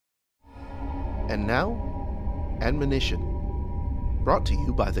And now, admonition, brought to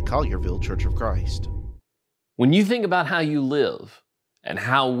you by the Collierville Church of Christ. When you think about how you live and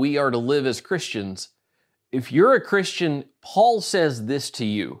how we are to live as Christians, if you're a Christian, Paul says this to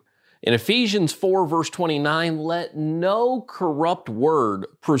you. In Ephesians 4, verse 29, let no corrupt word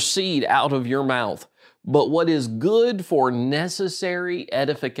proceed out of your mouth, but what is good for necessary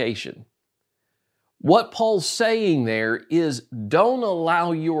edification. What Paul's saying there is, don't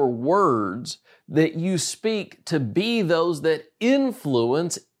allow your words that you speak to be those that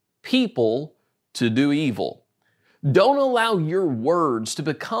influence people to do evil. Don't allow your words to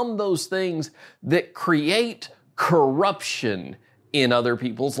become those things that create corruption in other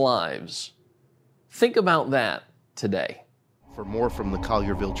people's lives. Think about that today. For more from the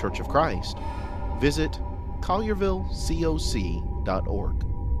Collierville Church of Christ, visit colliervillecoc.org.